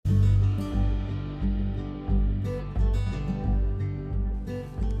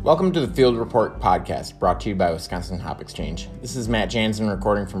Welcome to the Field Report podcast, brought to you by Wisconsin Hop Exchange. This is Matt Jansen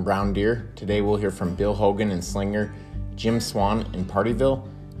recording from Brown Deer. Today we'll hear from Bill Hogan in Slinger, Jim Swan in Partyville,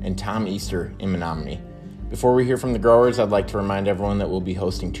 and Tom Easter in Menominee. Before we hear from the growers, I'd like to remind everyone that we'll be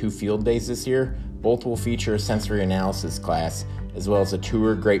hosting 2 field days this year. Both will feature a sensory analysis class, as well as a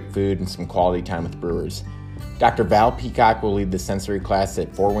tour, great food, and some quality time with brewers. Dr. Val Peacock will lead the sensory class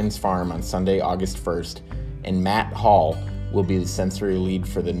at Four Winds Farm on Sunday, August 1st, and Matt Hall will be the sensory lead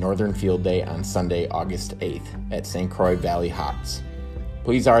for the Northern Field Day on Sunday, August 8th at St. Croix Valley Hops.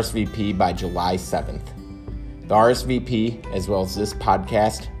 Please RSVP by July 7th. The RSVP, as well as this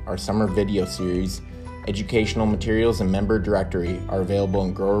podcast, our summer video series, educational materials, and member directory are available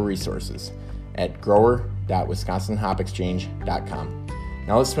in grower resources at grower.wisconsinhopexchange.com.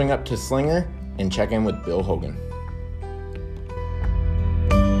 Now let's swing up to Slinger and check in with Bill Hogan.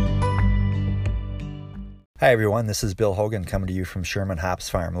 Hi everyone, this is Bill Hogan coming to you from Sherman Hops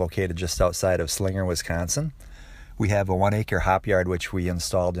Farm, located just outside of Slinger, Wisconsin. We have a 1-acre hop yard which we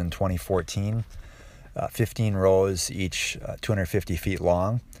installed in 2014, 15 rows, each 250 feet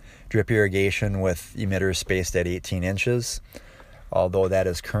long, drip irrigation with emitters spaced at 18 inches, although that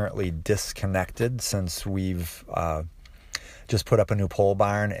is currently disconnected since we've just put up a new pole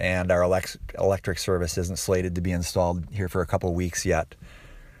barn and our electric service isn't slated to be installed here for a couple weeks yet.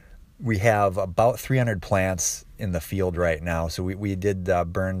 We have about 300 plants in the field right now, so we did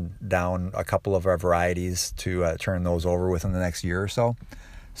burn down a couple of our varieties to turn those over within the next year or so.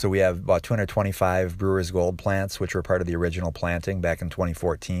 So we have about 225 Brewer's Gold plants, which were part of the original planting back in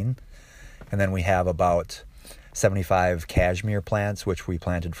 2014. And then we have about 75 cashmere plants, which we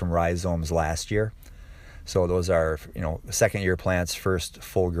planted from rhizomes last year. So those are, second-year plants, first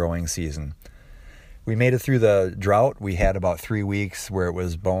full growing season. We made it through the drought. We had about 3 weeks where it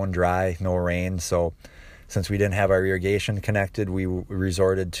was bone dry, no rain. So since we didn't have our irrigation connected, we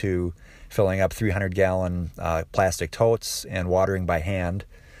resorted to filling up 300-gallon plastic totes and watering by hand.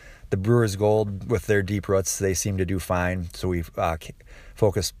 The Brewer's Gold, with their deep roots, they seem to do fine. So we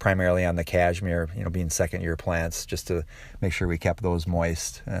focused primarily on the cashmere, being second-year plants, just to make sure we kept those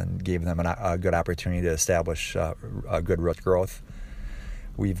moist and gave them a good opportunity to establish a good root growth.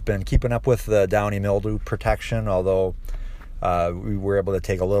 We've been keeping up with the downy mildew protection, although we were able to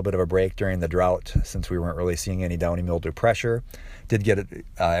take a little bit of a break during the drought since we weren't really seeing any downy mildew pressure. Did get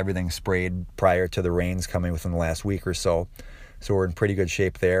everything sprayed prior to the rains coming within the last week or so. So we're in pretty good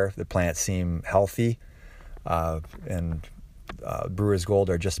shape there. The plants seem healthy, and Brewer's Gold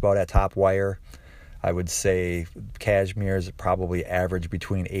are just about at top wire. I would say cashmere's probably average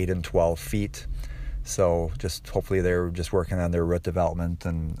between 8 and 12 feet. So just hopefully they're just working on their root development,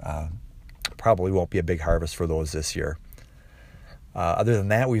 and probably won't be a big harvest for those this year. Other than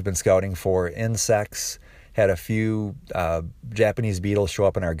that, we've been scouting for insects. Had a few Japanese beetles show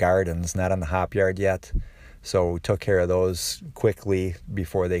up in our gardens, not on the hop yard yet. So we took care of those quickly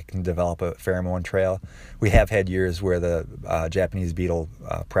before they can develop a pheromone trail. We have had years where the Japanese beetle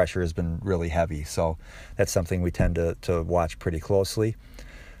pressure has been really heavy. So that's something we tend to watch pretty closely.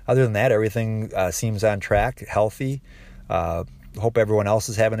 Other than that, everything seems on track, healthy. Hope everyone else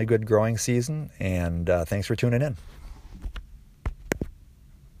is having a good growing season, and thanks for tuning in.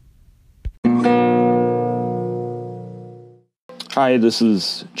 Hi, this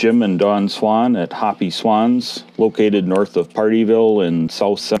is Jim and Dawn Swan at Hoppy Swans, located north of Partyville in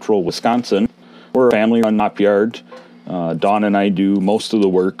south central Wisconsin. We're a family-run hop yard. Dawn and I do most of the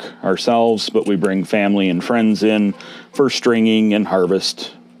work ourselves, but we bring family and friends in for stringing and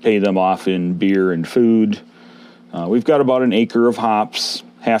harvest, pay them off in beer and food. We've got about an acre of hops.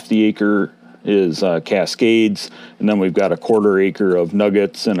 Half the acre is Cascades, and then we've got a quarter acre of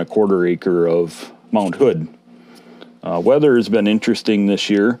Nuggets and a quarter acre of Mount Hood. Weather has been interesting this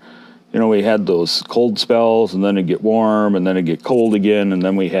year. We had those cold spells, and then it'd get warm, and then it'd get cold again, and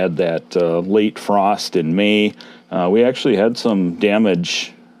then we had that late frost in May. We actually had some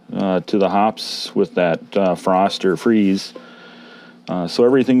damage to the hops with that frost or freeze. So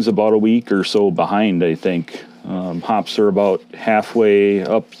everything's about a week or so behind, I think. Hops are about halfway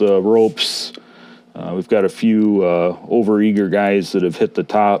up the ropes. We've got a few overeager guys that have hit the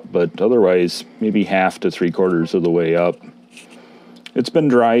top, but otherwise maybe half to 3/4 of the way up. It's been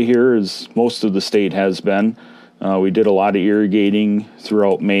dry here, as most of the state has been. We did a lot of irrigating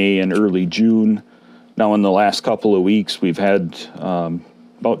throughout May and early June. Now in the last couple of weeks, we've had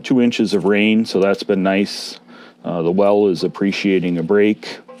about 2 inches of rain, so that's been nice. The well is appreciating a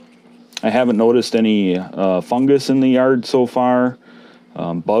break. I haven't noticed any fungus in the yard so far.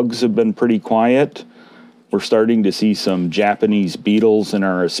 Bugs have been pretty quiet. We're starting to see some Japanese beetles in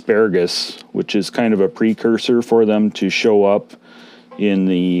our asparagus, which is kind of a precursor for them to show up in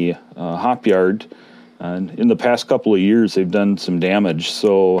the hop yard. And in the past couple of years, they've done some damage.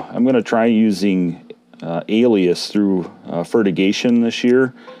 So I'm going to try using Alias through fertigation this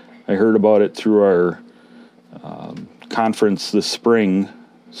year. I heard about it through our conference this spring,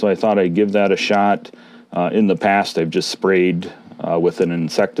 so I thought I'd give that a shot. In the past, I've just sprayed with an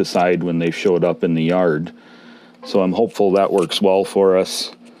insecticide when they showed up in the yard. So I'm hopeful that works well for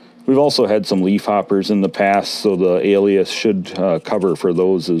us. We've also had some leaf hoppers in the past, so the Alias should cover for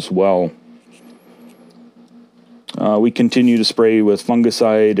those as well. We continue to spray with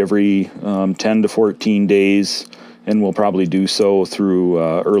fungicide every 10 to 14 days, and we'll probably do so through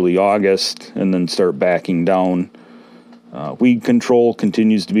early August and then start backing down. Weed control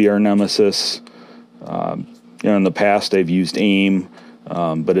continues to be our nemesis. In the past I've used AIM,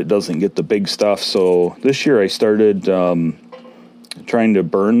 but it doesn't get the big stuff. So this year I started trying to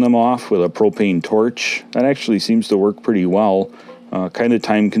burn them off with a propane torch. That actually seems to work pretty well. Kind of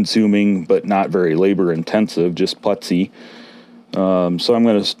time consuming, but not very labor intensive, just putzy. So I'm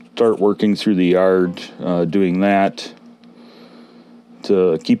going to start working through the yard, doing that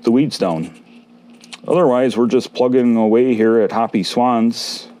to keep the weeds down. Otherwise, we're just plugging away here at Hoppy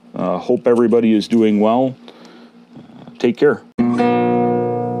Swans. Hope everybody is doing well. Take care.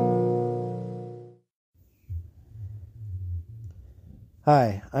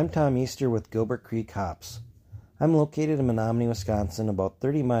 Hi, I'm Tom Easter with Gilbert Creek Hops. I'm located in Menominee, Wisconsin, about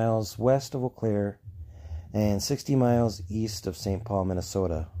 30 miles west of Eau Claire and 60 miles east of St. Paul,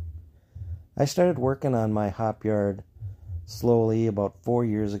 Minnesota. I started working on my hop yard slowly about 4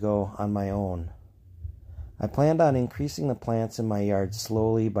 years ago on my own. I planned on increasing the plants in my yard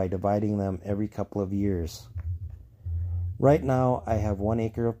slowly by dividing them every couple of years. Right now I have 1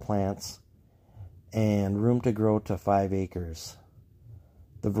 acre of plants and room to grow to 5 acres.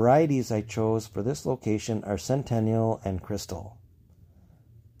 The varieties I chose for this location are Centennial and Crystal.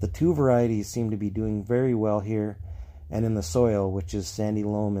 The 2 varieties seem to be doing very well here and in the soil, which is sandy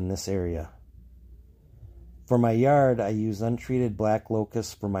loam in this area. For my yard, I use untreated black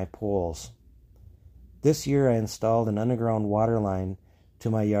locust for my poles. This year I installed an underground water line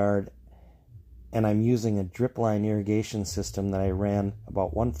to my yard, and I'm using a drip line irrigation system that I ran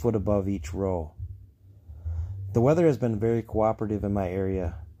about 1 foot above each row. The weather has been very cooperative in my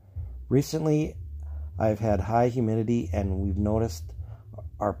area. Recently, I've had high humidity, and we've noticed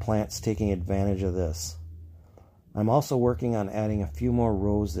our plants taking advantage of this. I'm also working on adding a few more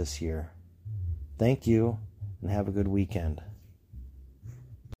rows this year. Thank you, and have a good weekend.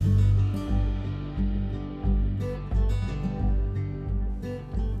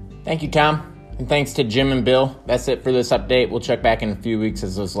 Thank you, Tom. And thanks to Jim and Bill. That's it for this update. We'll check back in a few weeks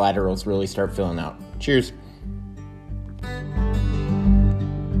as those laterals really start filling out. Cheers.